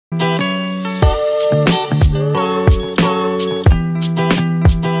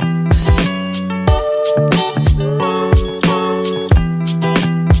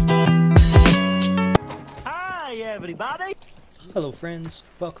friends,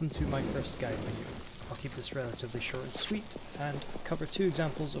 welcome to my first guide video. I'll keep this relatively short and sweet, and cover two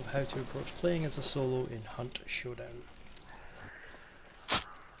examples of how to approach playing as a solo in Hunt Showdown.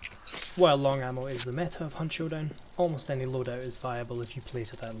 While long ammo is the meta of Hunt Showdown, almost any loadout is viable if you play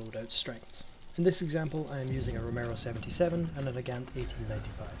to that loadout's strengths. In this example I am using a Romero 77 and a Nagant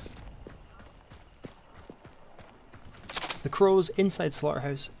 1895. The crows inside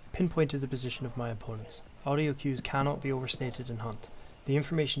Slaughterhouse pinpointed the position of my opponents. Audio cues cannot be overstated in Hunt. The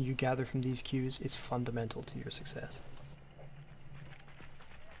information you gather from these cues is fundamental to your success.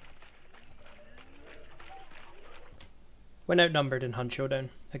 When outnumbered in Hunt Showdown,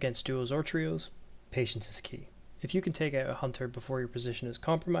 against duos or trios, patience is key. If you can take out a hunter before your position is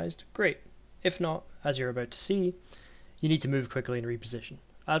compromised, great. If not, as you're about to see, you need to move quickly and reposition.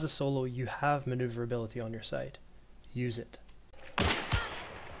 As a solo, you have maneuverability on your side. Use it.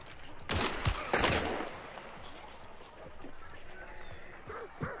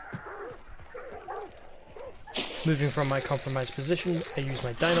 Moving from my compromised position, I use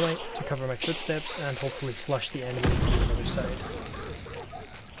my dynamite to cover my footsteps and hopefully flush the enemy to the other side.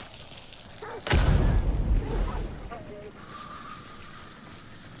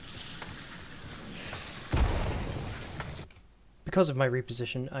 Because of my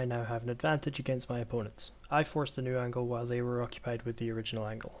reposition, I now have an advantage against my opponents. I forced a new angle while they were occupied with the original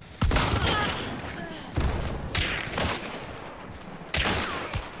angle.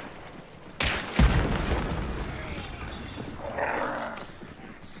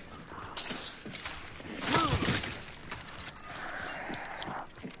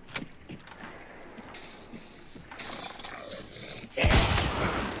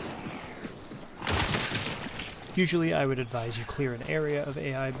 Usually I would advise you clear an area of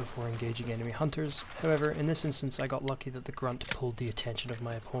AI before engaging enemy hunters, however in this instance I got lucky that the grunt pulled the attention of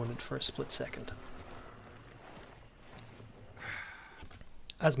my opponent for a split second.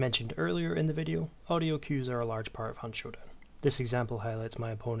 As mentioned earlier in the video, audio cues are a large part of Hunt Showdown. This example highlights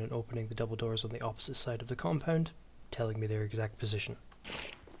my opponent opening the double doors on the opposite side of the compound, telling me their exact position.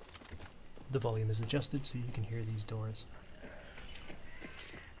 The volume is adjusted so you can hear these doors.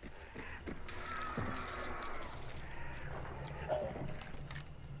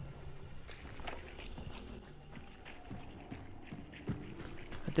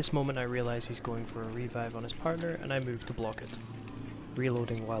 At this moment I realise he's going for a revive on his partner and I move to block it,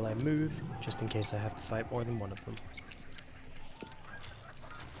 reloading while I move, just in case I have to fight more than one of them.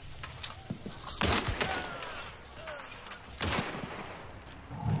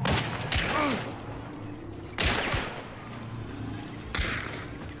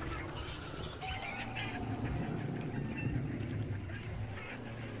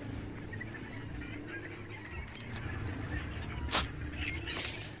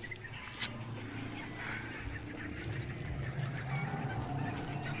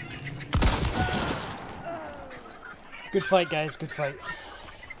 Good fight guys, good fight.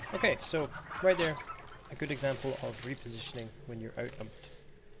 Okay, so right there, a good example of repositioning when you're outnumbered.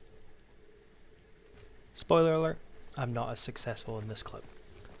 Spoiler alert, I'm not as successful in this clip.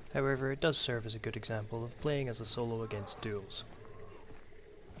 However, it does serve as a good example of playing as a solo against duos.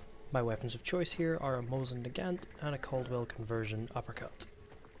 My weapons of choice here are a Mosin-Nagant and a Caldwell conversion uppercut.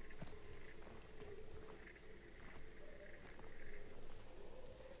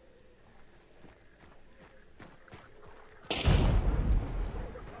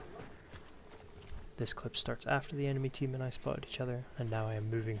 This clip starts after the enemy team and I spotted each other, and now I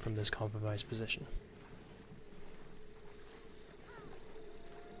am moving from this compromised position.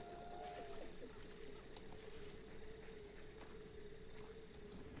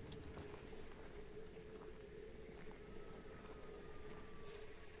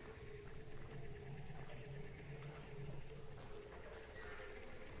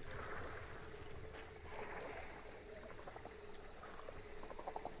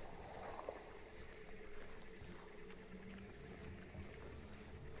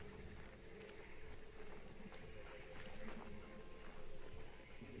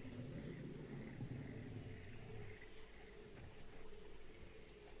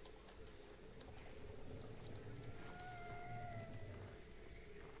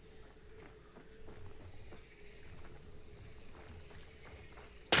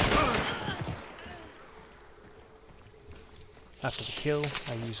 After the kill,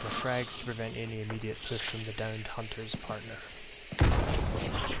 I use my frags to prevent any immediate push from the downed hunter's partner.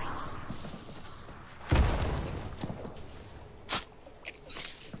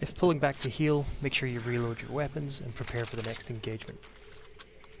 If pulling back to heal, make sure you reload your weapons and prepare for the next engagement.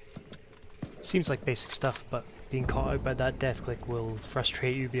 Seems like basic stuff, but being caught out by that death click will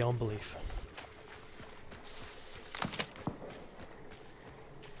frustrate you beyond belief.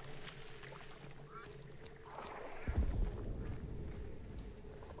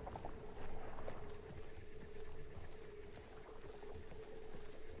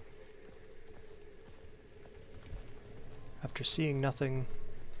 After seeing nothing,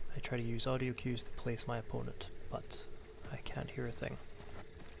 I try to use audio cues to place my opponent, but I can't hear a thing.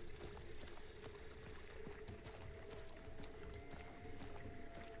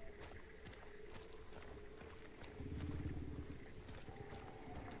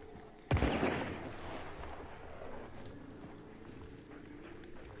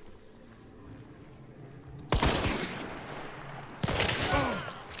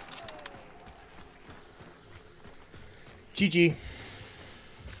 GG.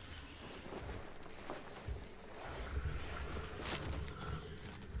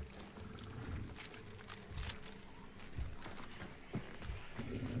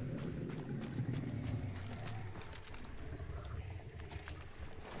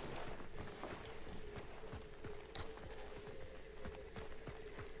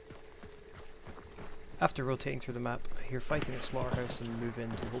 After rotating through the map, I hear fighting at Slaughterhouse and move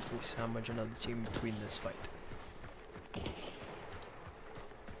in to hopefully sandwich another team between this fight.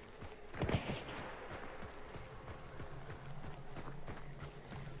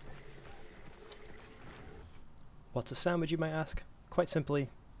 What's a sandwich, you might ask? Quite simply,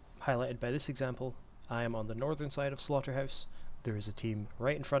 highlighted by this example, I am on the northern side of Slaughterhouse, there is a team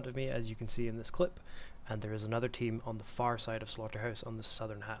right in front of me as you can see in this clip, and there is another team on the far side of Slaughterhouse on the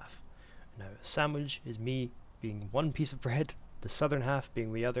southern half. Now, a sandwich is me being one piece of bread, the southern half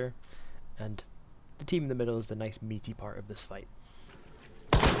being the other, and the team in the middle is the nice meaty part of this fight.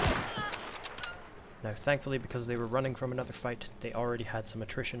 Now, thankfully, because they were running from another fight, they already had some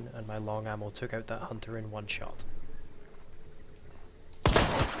attrition, and my long ammo took out that hunter in one shot.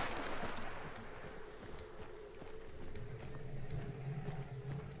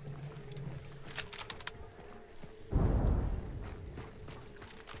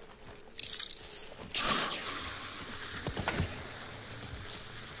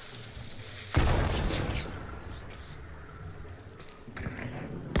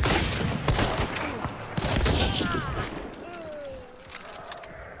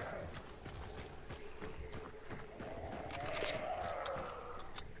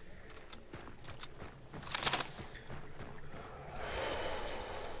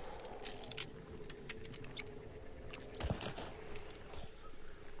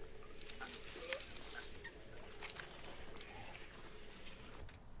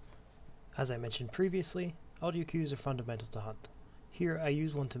 As I mentioned previously, audio cues are fundamental to Hunt. Here I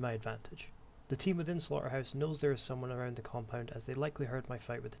use one to my advantage. The team within Slaughterhouse knows there is someone around the compound as they likely heard my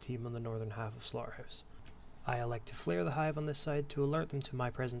fight with the team on the northern half of Slaughterhouse. I elect to flare the hive on this side to alert them to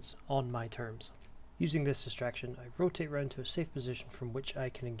my presence on my terms. Using this distraction, I rotate round to a safe position from which I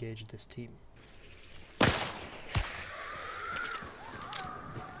can engage this team.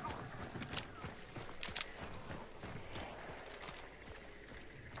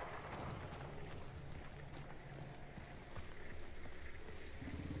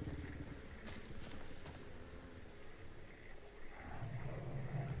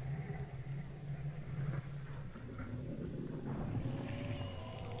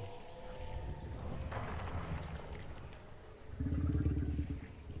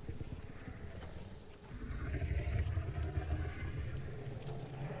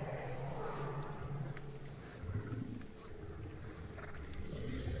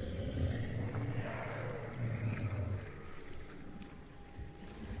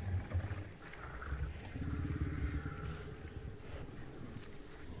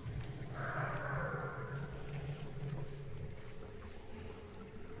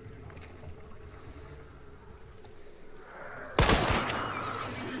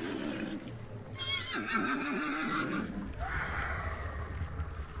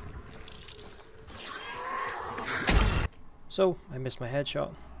 So, I missed my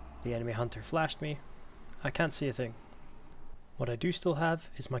headshot, the enemy hunter flashed me, I can't see a thing. What I do still have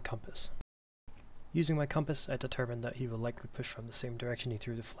is my compass. Using my compass, I determined that he will likely push from the same direction he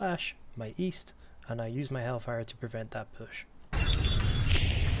threw the flash, my east, and I use my hellfire to prevent that push.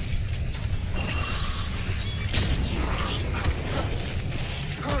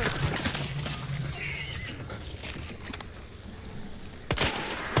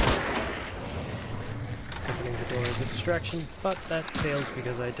 Opening the door is a distraction, but that fails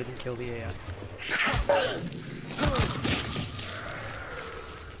because I didn't kill the AI.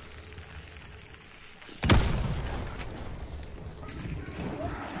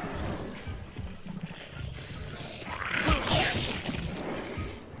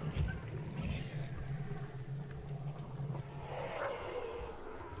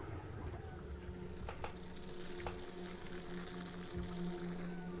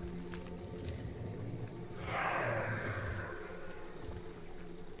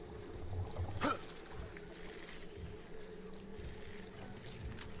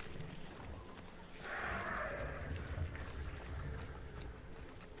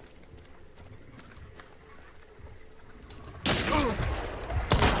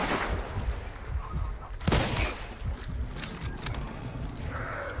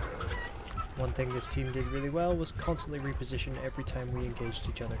 One thing this team did really well was constantly reposition every time we engaged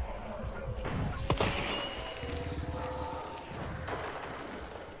each other.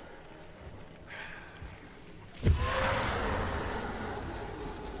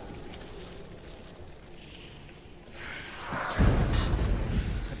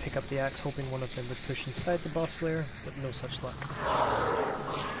 I pick up the axe hoping one of them would push inside the boss lair, but no such luck.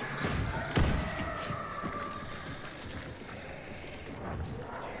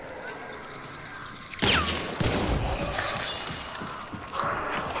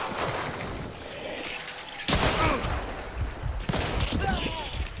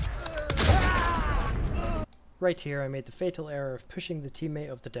 Right here I made the fatal error of pushing the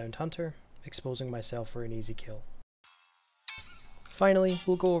teammate of the downed hunter, exposing myself for an easy kill. Finally,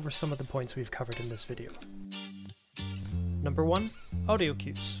 we'll go over some of the points we've covered in this video. Number 1. Audio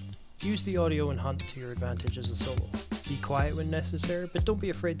cues. Use the audio in Hunt to your advantage as a solo. Be quiet when necessary, but don't be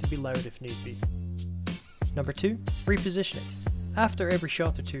afraid to be loud if need be. Number 2. Repositioning. After every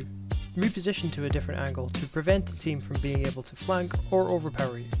shot or two, reposition to a different angle to prevent the team from being able to flank or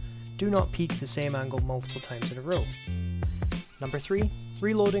overpower you. Do not peek the same angle multiple times in a row. Number 3.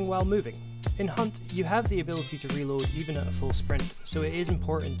 Reloading while moving. In Hunt, you have the ability to reload even at a full sprint, so it is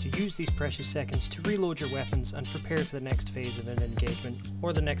important to use these precious seconds to reload your weapons and prepare for the next phase of an engagement,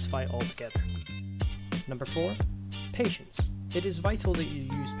 or the next fight altogether. Number 4. Patience. It is vital that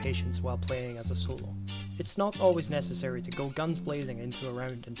you use patience while playing as a solo. It's not always necessary to go guns blazing into a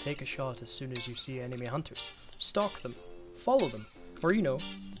round and take a shot as soon as you see enemy hunters. Stalk them, follow them, or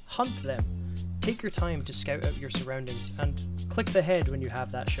hunt them. Take your time to scout out your surroundings and click the head when you have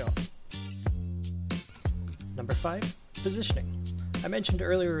that shot. Number 5. Positioning. I mentioned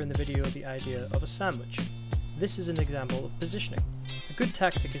earlier in the video the idea of a sandwich. This is an example of positioning. A good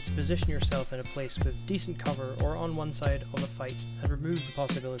tactic is to position yourself in a place with decent cover or on one side of a fight and remove the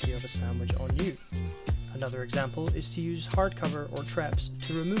possibility of a sandwich on you. Another example is to use hard cover or traps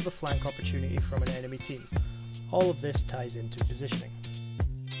to remove a flank opportunity from an enemy team. All of this ties into positioning.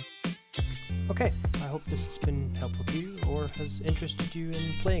 Okay, I hope this has been helpful to you or has interested you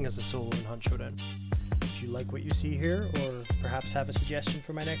in playing as a solo in Hunt Showdown. If you like what you see here or perhaps have a suggestion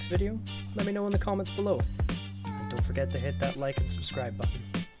for my next video, let me know in the comments below. And don't forget to hit that like and subscribe button.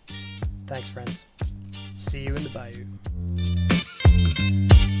 Thanks friends. See you in the Bayou.